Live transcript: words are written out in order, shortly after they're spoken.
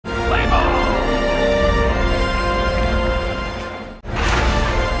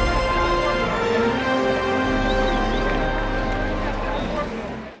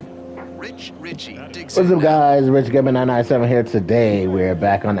What's What's up, up, guys? Rich Gamer 997 here. Today, we're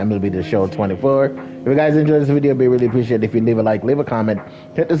back on MLB The Show 24. If you guys enjoyed this video, it'd be really appreciated if you leave a like, leave a comment,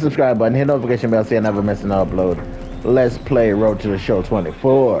 hit the subscribe button, hit notification bell so you never miss an upload. Let's play Road to the Show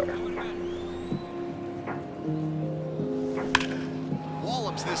 24.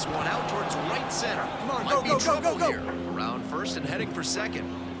 Wallops this one out towards right center. Might be trouble here. Around first and heading for second.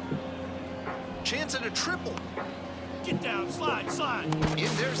 Chance at a triple. Get down, slide. In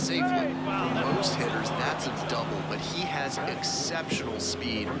there safely. Most hitters, that's a double, but he has exceptional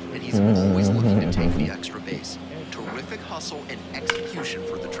speed, and he's always looking to take the extra base. Terrific hustle and execution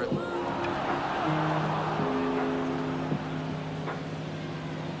for the triple.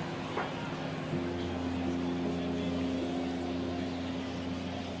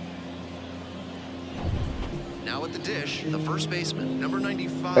 Now at the dish, the first baseman, number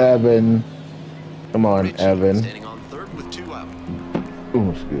 95. Evan. Come on, Richie, Evan. standing on third with 2 out.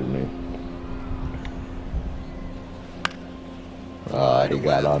 Ooh, excuse me. He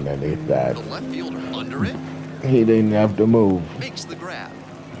got underneath that. The left fielder under it. He didn't have to move. Makes the grab.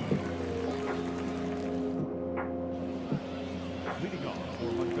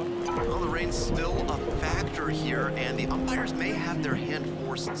 Well, the rain's still a factor here, and the umpires may have their hand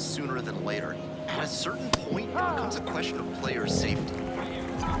forced sooner than later. At a certain point, it becomes a question of player safety.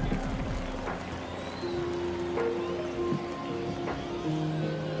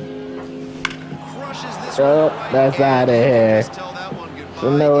 Crushes this Oh, one that's right, out of and here. just tell that one goodbye.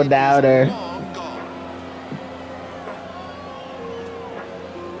 So no It is doubter. long gone.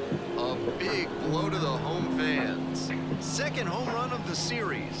 A big blow to the home fans. Second home run of the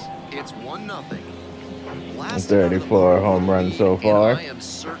series. It's 1-0. Last 34 home runs so far. And I am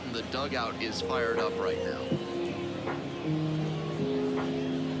certain the dugout is fired up right now.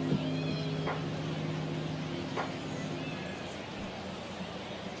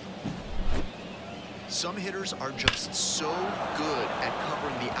 Some hitters are just so good at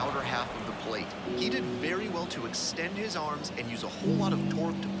covering the outer half of the plate. He did very well to extend his arms and use a whole lot of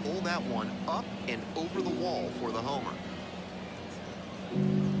torque to pull that one up and over the wall for the homer.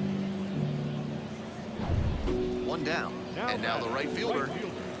 One down, and now the right fielder.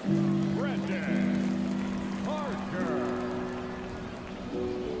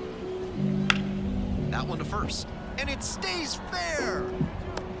 That one to first, and it stays fair.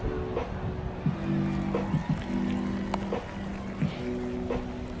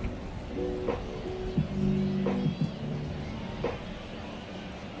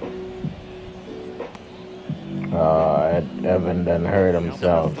 Evan done hurt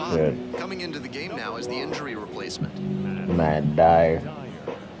himself. Shit. Coming into the game now is the injury replacement. Matt Dyer.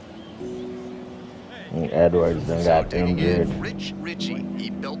 Edwards then got injured. Rich Richie. He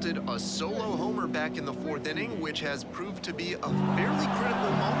belted a solo homer back in the 4th inning, which has proved to be a fairly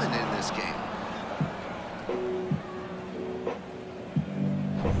critical moment in this game.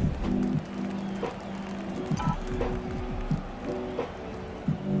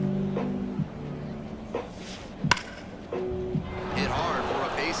 Hit hard for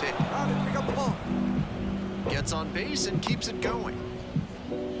a base hit. Pick up the ball. Gets on base and keeps it going.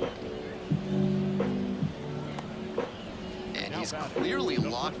 And he's clearly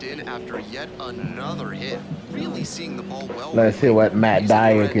locked in after yet another hit. Really seeing the ball well. Let's see what Matt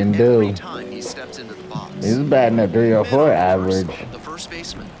Dyer can do. Every time he steps into the box. He's batting a 304 average. The first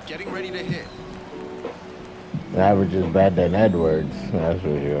baseman getting ready to hit. The average is better than Edwards, that's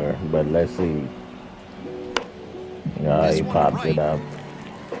for sure. But let's see. Oh, he popped it up.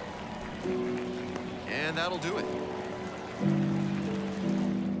 And that'll do it.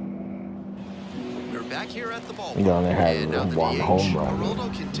 We're back here at the ballpark. He only has one home run.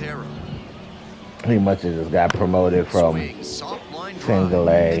 He must have just got promoted from single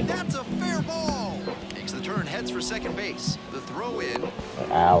A. That's a fair ball. Makes the turn, heads for second base. The throw in.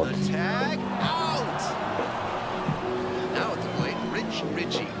 Out. The tag out. Now at the plate,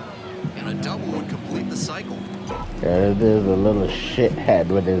 Richie. And a double would complete the cycle. Yeah, there's a little shithead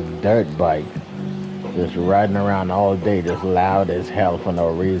with his dirt bike. Just riding around all day, just loud as hell for no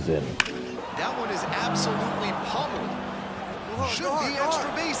reason. That one is absolutely pummeled. Should be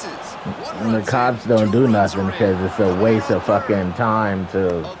extra bases. And the cops don't do nothing because it's a waste of fucking time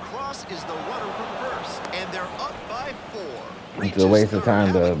to... Across is the runner from first, and they're up by 4. It's a waste of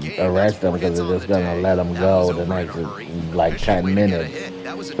time to arrest them because they're just gonna let them go the next like 10 minutes.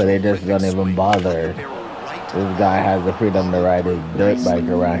 So they just don't even bother. This guy has the freedom to ride his dirt bike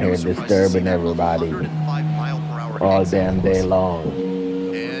around here, disturbing everybody all damn day long.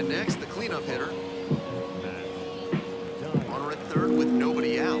 And next, the cleanup hitter. Runner at third with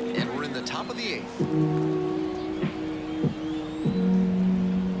nobody out, and we're in the top of the 8th.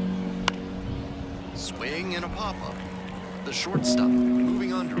 the shortstop,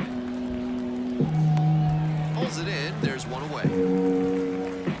 moving under it. Pulls it in, there's one away.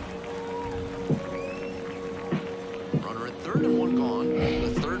 Runner at third and one gone.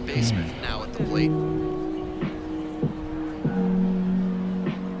 The third baseman now at the plate.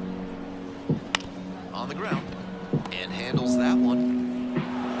 On the ground, and handles that one.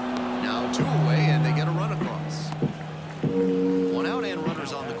 Now two away, and they get a run across. One out and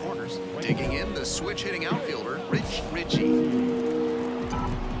runners on the corners. Digging in, the switch-hitting outfielder, Richie.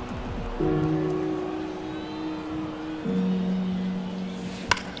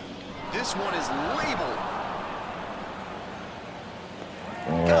 This one is labeled.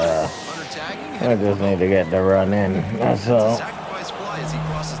 I just need to get the run in. That's all. Sacrifice fly as he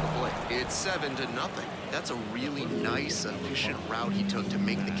crosses the plate. It's 7-0. That's a really nice, efficient route he took to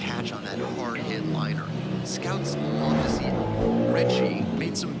make the catch on that hard-hit liner. Scouts love to see it. Richie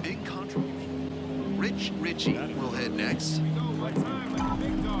made some big contributions. Richie will head next.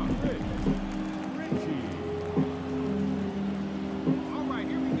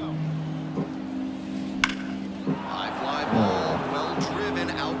 High fly ball, well driven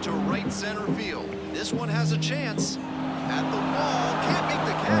out to right center field. This one has a chance. At the wall, can't make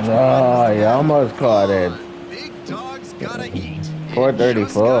the catch. Oh, you almost caught it. Big dog's gotta eat.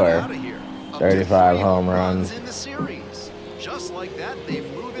 434. 35 home runs. In the series. Just like that, they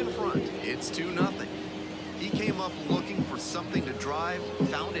move in front. It's 2-0. He came up looking for something to drive,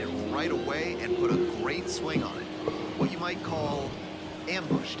 found it right away, and put a great swing on it. What you might call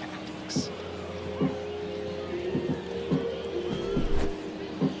ambush tactics.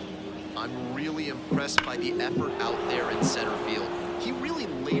 I'm really impressed by the effort out there in center field. He really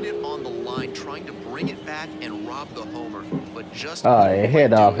laid it on the line, trying to bring it back and rob the homer, but just it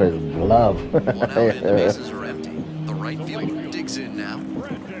hit off his glove. one out and the bases are empty. The right fielder digs in now.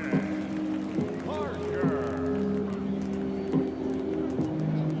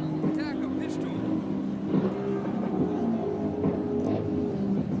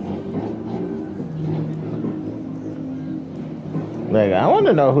 Like, I want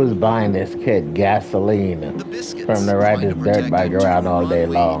to know who's buying this kid gasoline from the ride this dirt bike around all day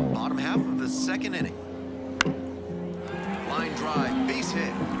long. Bottom half of the second inning. Line drive, base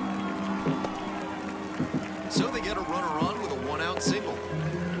hit. So they get a runner on with a one-out single.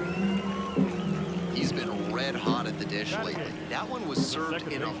 He's been red hot at the dish lately. That one was served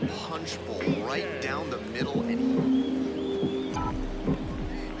in a punch bowl right down the middle, and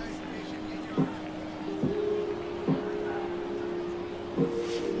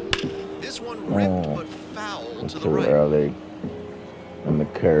ripped but foul to the right. Too early on the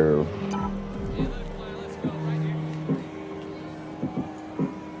curve.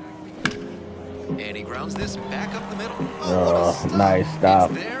 And he grounds this back up the middle. Oh, nice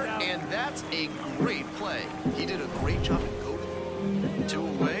stop. It's there, and that's a great play. He did a great job of going. 2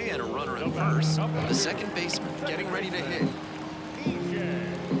 away and a runner at first. The second baseman getting ready to hit.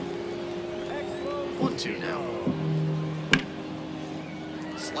 1-2 now.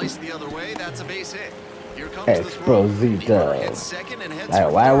 Slice the other way, that's a base hit. Here comes Exposito.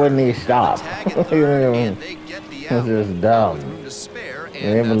 Like, why wouldn't he stop? This is dumb. He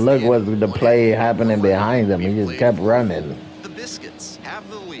didn't even look what the play happening behind him. He just kept running. The Biscuits have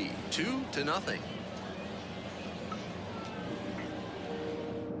the lead, 2-0.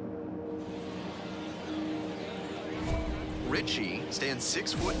 Richie stands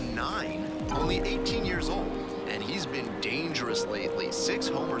 6'9", only 18 years old. And he's been dangerous lately. 6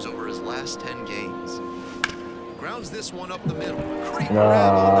 homers over his last 10 games. Grounds this one up the middle. Great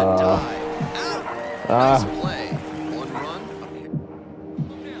grab on the dive. Nice play. 1 run.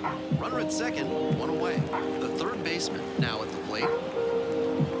 Runner at second, 1 away. The third baseman now at the plate.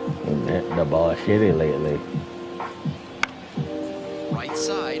 The ball shitty lately. Right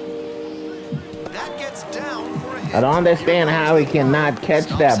side. That gets down for a hit. I don't understand how he cannot catch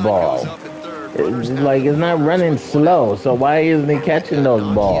that ball. It's like, it's not running slow, so why isn't he catching those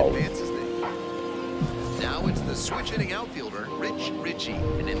balls? Now it's the switch-hitting outfielder, Richie.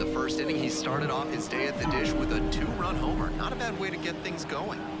 And in the first inning, he started off his day at the dish with a 2-run homer. Not a bad way to get things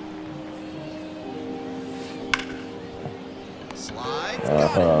going. Slides,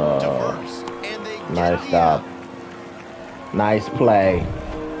 got it to first. And they Nice stop. Nice play.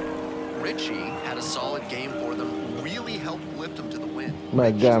 Richie had a solid game for them. Really helped lift them to the win.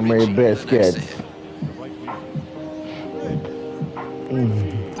 Montgomery Biscuits.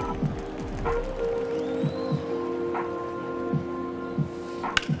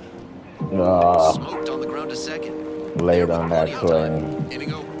 Smoked on the ground to second. Late on that swing.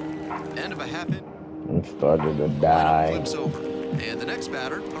 Inning over. End of a half inning. It started to die. Flips over. And the next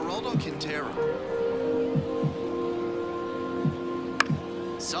batter, Geraldo Quintero.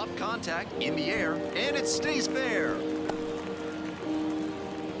 Soft contact in the air, and it stays fair.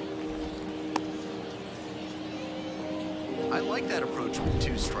 I like that approach with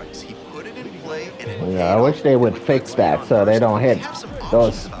 2 strikes. He put it in play, and it Yeah, I wish they would fix that so they don't hit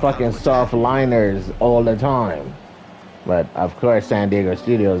those fucking soft liners all the time. But of course, San Diego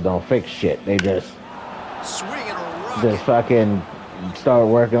Studios don't fix shit. They just fucking start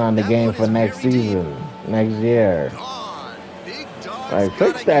working on the game for next season, next year. Like,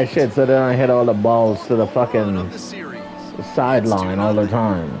 fix that shit so they don't hit all the balls to the fucking sideline all the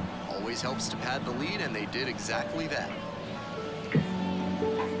time. Always helps to pad the lead, and they did exactly that.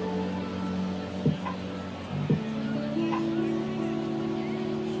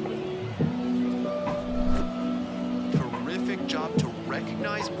 Terrific job to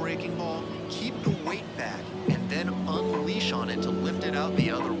recognize breaking ball, keep the weight back, and then unleash on it to lift it out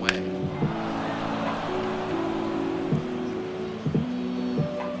the other way.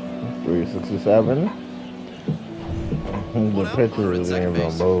 .367. The pitcher is in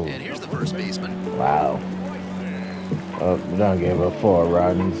move. And here's the first baseman. Wow. Oh, we done gave up 4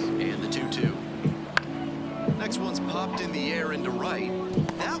 runs. And the 2-2. Next one's popped in the air into right.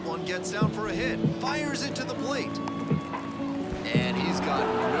 That one gets down for a hit. Fires it to the plate. And he's got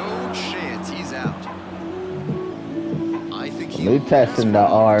no chance. He's out. I think he testing the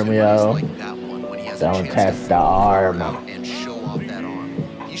arm, yo. like that one when he has Don't a chance test to the arm. And show off that arm.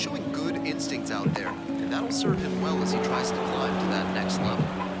 He's showing good instincts out there, and that'll serve him well as he tries to climb to that next level.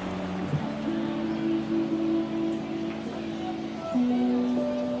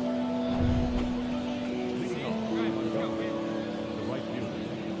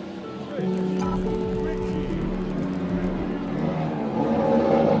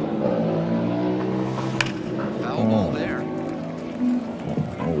 Foul ball there.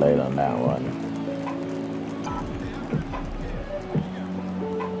 I'm late on that one.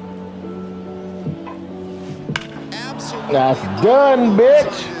 That's done,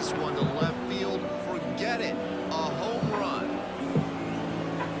 bitch. This one to left field. Forget it. A home run.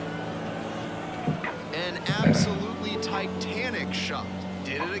 An absolutely titanic shot.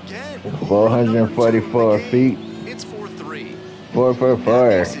 Did it again. 444 feet. It's 4-3.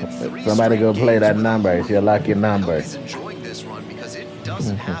 444. Somebody go play that number. It's your lucky number. He's enjoying this run because it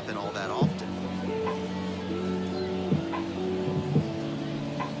doesn't happen all that often.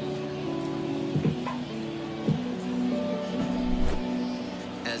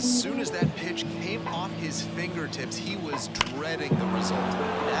 As soon as that pitch came off his fingertips, he was dreading the result.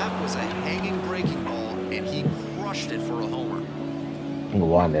 That was a hanging breaking ball, and he crushed it for a homer.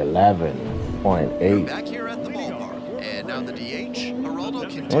 111.8. Back here at the ballpark, and now the DH, Geraldo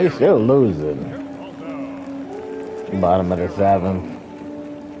Quintero. We're still losing. Bottom of the 7th.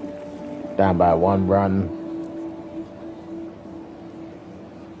 Down by 1 run.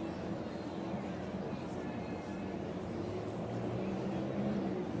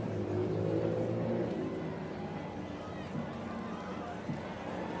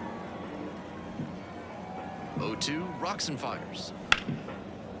 Rocks and fires.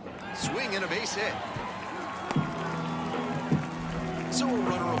 Swing and a base hit. So a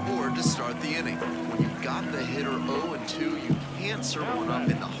runner aboard to start the inning. When you've got the hitter 0-2, you can't serve one up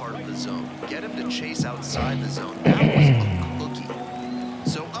in the heart of the zone. Get him to chase outside the zone. That was a cookie.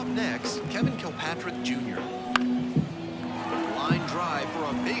 So up next, Kevin Kilpatrick Jr. Line drive for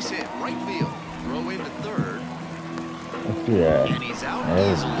a base hit, right field. Throw into third. Yeah. And he's out. That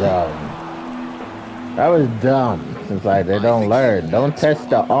was dumb. That was dumb. Since like they don't learn. Don't test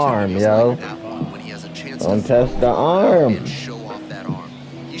the arm, yo. Don't test the arm. And show off that arm.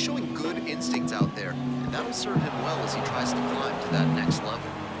 He's showing good instincts out there, and that'll serve him well as he tries to climb to that next level.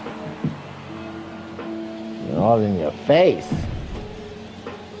 You're all in your face.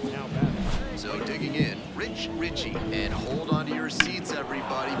 So digging in, Richie, and hold on to your seats,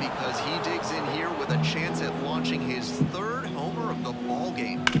 everybody, because he digs in here with a chance at launching his 3rd homer of the ball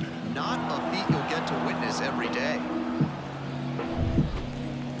game. Not a feat you'll get to witness every day.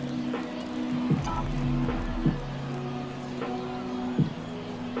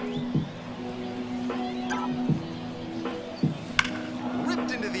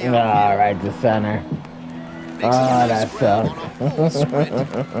 Ripped into the outfield. Right to center. Oh, that sucked.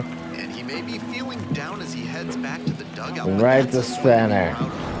 And he may be feeling down as he heads back to the dugout. Right to center.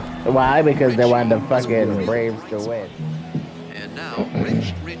 Why? Because they want the fucking Braves to win. And now,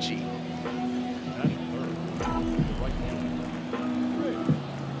 Richie.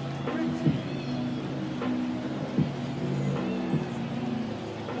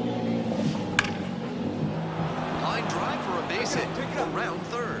 Line drive for a base hit around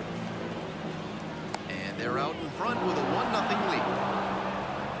third. And they're out in front with a 1-0 lead.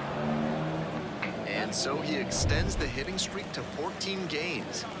 And so he extends the hitting streak to 14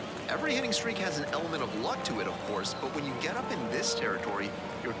 games. Every hitting streak has an element of luck to it, of course, but when you get up in this territory,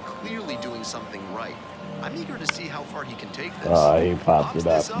 you're clearly doing something right. I'm eager to see how far he can take this. Oh, he popped it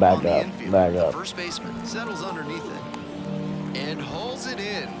up. Back up. Back The up. first baseman settles underneath it and hauls it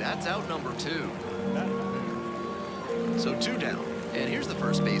in. That's out number 2. So 2 down. And here's the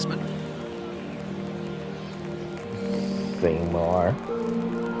first baseman. Seymour.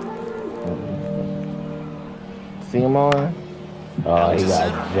 Seymour? Oh, he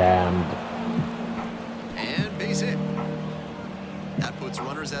got jammed. And base hit. That puts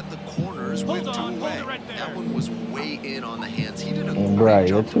runners at the corners with 2 away. Right there. That one was way in on the hands. He did a Right, great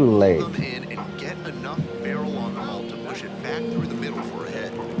you're job too to pull late. them in and get enough barrel on the ball to push it back through the middle for a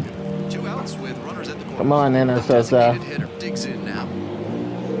hit. 2 outs with runners at the corners. Come on, The Sosa. designated hitter digs in now.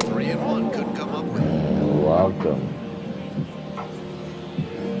 3-1 couldn't come up with it. You're welcome.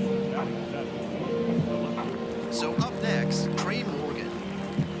 So up next, Trey Morgan.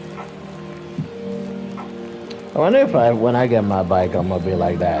 I wonder if when I get my bike, I'm gonna be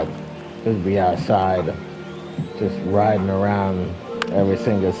like that. Just be outside, just riding around every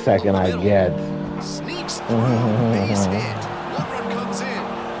single second I get. Sneaks through, base hit. 1 run comes in.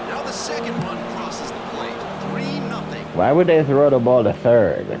 Now the second run crosses the plate. 3-0. Why would they throw the ball to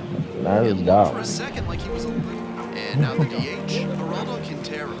third? That It is looked for dumb. a second like he was a little. And now the DH, Geraldo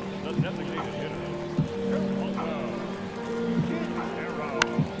Quintero.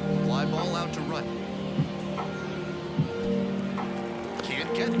 Fly ball out to right.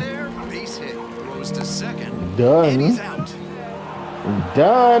 Can't get there. Base hit. Throws to second. And he's Done. out.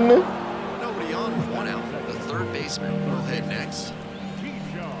 Done. Nobody on with 1 out. The third baseman will hit next.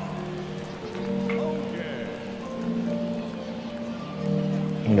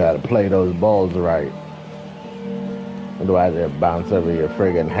 You gotta play those balls right. Otherwise, they bounce over your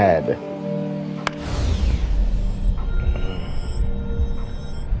friggin' head.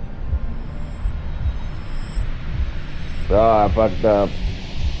 Oh, I fucked up.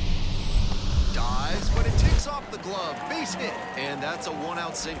 Dives, but it takes off the glove. Base hit. And that's a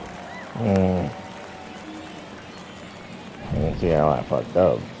 1-out single. Let's see how I fucked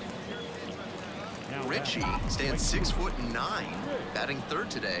up. Richie stands 6'9", batting third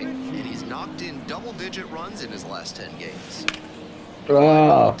today, and he's knocked in double-digit runs in his last 10 games.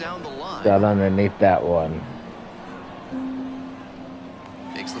 Oh, Down the line. got underneath that one.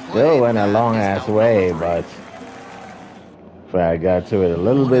 Makes the play. Still went a That long is ass out way, number but if I got to it a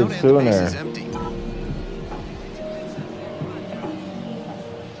little 1 bit out and the base is sooner. empty.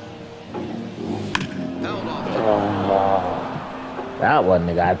 Held off. Oh, that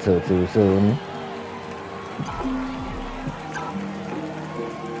one got to too soon.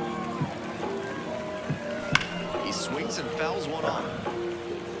 He swings and fouls one off.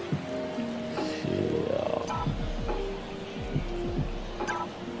 Yeah.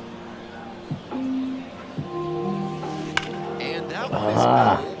 And that one is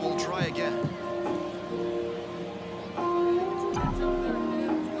foul. We'll try again.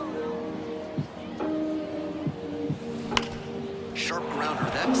 Sharp grounder.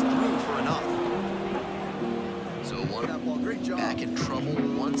 That's through for enough. So one back in trouble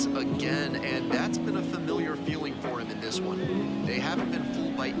once again, and that's been a familiar feeling for him in this one. They haven't been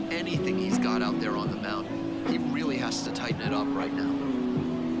fooled by anything he's got out there on the mound. He really has to tighten it up right now.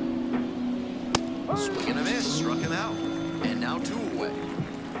 Swing and a miss, struck him out, and now 2 away.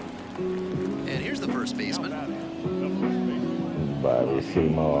 And here's the first baseman. Bobby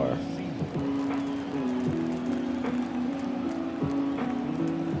Seymour.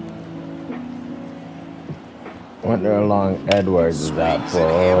 Wonder how long Edwards is out for.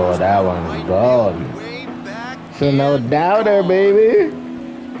 Oh, that one's gone. Way back So no and doubter, gone. baby.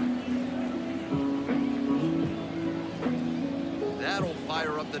 That'll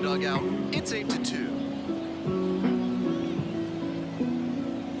fire up the dugout. It's 8-2.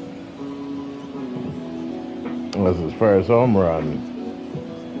 This is his first home run.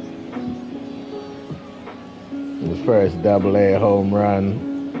 His first double-A home run.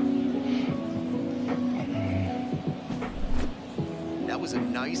 That was a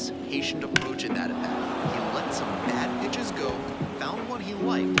nice, patient approach in that at-bat. He let some bad pitches go, found one he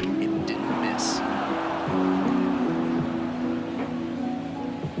liked, and didn't miss.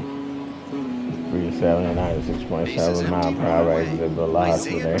 379, 6.7 mile per hour exit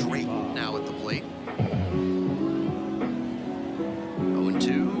velocity. Isaiah Drayton now at the plate.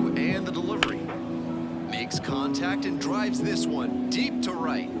 0-2, and the delivery. Makes contact and drives this one deep to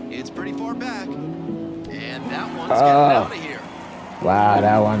right. It's pretty far back. And that one's getting out of here. Wow,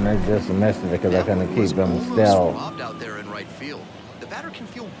 that one I just missed it because I couldn't keep them Almost still. robbed out there in right field. The batter can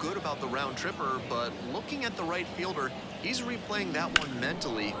feel good about the round tripper, but looking at the right fielder, he's replaying that one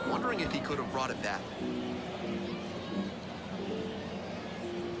mentally, wondering if he could have brought it back.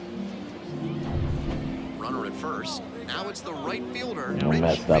 Runner at first. Now it's the right fielder, I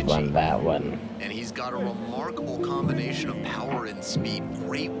messed up on that one. And he's got a remarkable combination of power and speed.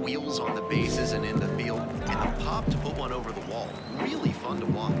 Great wheels on the bases and in the field, and the pop to put one over the wall. Really fun to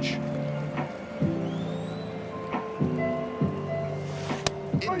watch.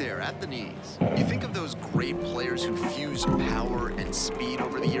 In there at the knees. You think of those great players who fuse power and speed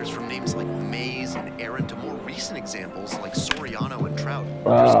over the years, from names like Mays and Aaron to more recent examples like Soriano and Trout.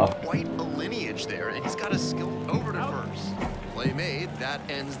 There's quite a lineage there, and he's got a skill over to first. Play made, that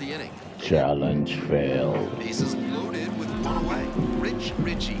ends the inning. Challenge failed. Bases loaded with one away.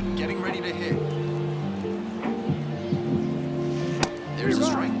 Richie getting ready to hit. There's a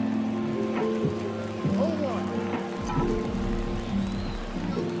strike.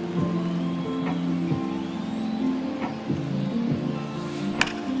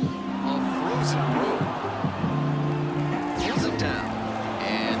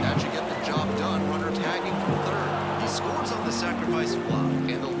 Sacrifice flop,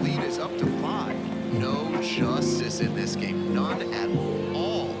 and the lead is up to 5. No justice in this game, none at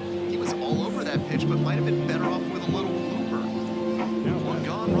all. He was all over that pitch, but might have been better off with a little blooper. One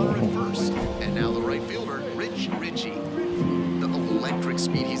gone, runner at first, and now the right fielder, Richie. The electric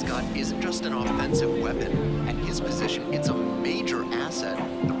speed he's got isn't just an offensive weapon. At his position, it's a major asset,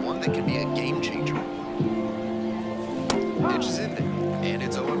 the one that can be a game changer. Pitch is in there, and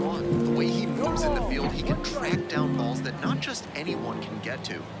it's 0-1. The way he moves in the field, he can track down balls that not just anyone can get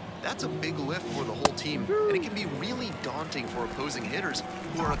to. That's a big lift for the whole team, and it can be really daunting for opposing hitters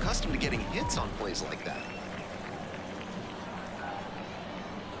who are accustomed to getting hits on plays like that.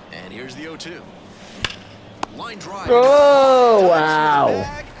 And here's the 0-2. Line drive. Oh, wow.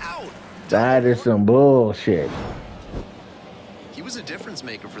 That is some bullshit. He was a difference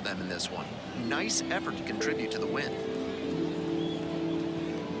maker for them in this one. Nice effort to contribute to the win.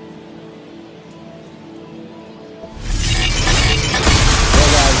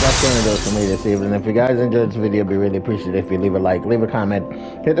 That's going to do it for me this evening. If you guys enjoyed this video, it'd be really appreciated if you leave a like, leave a comment,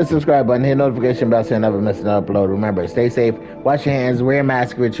 hit the subscribe button, hit the notification bell so you never miss an upload. Remember, stay safe, wash your hands, wear a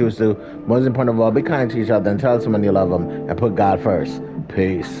mask if you choose to. Most important of all, be kind to each other and tell someone you love them, and put God first.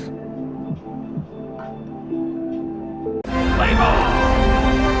 Peace.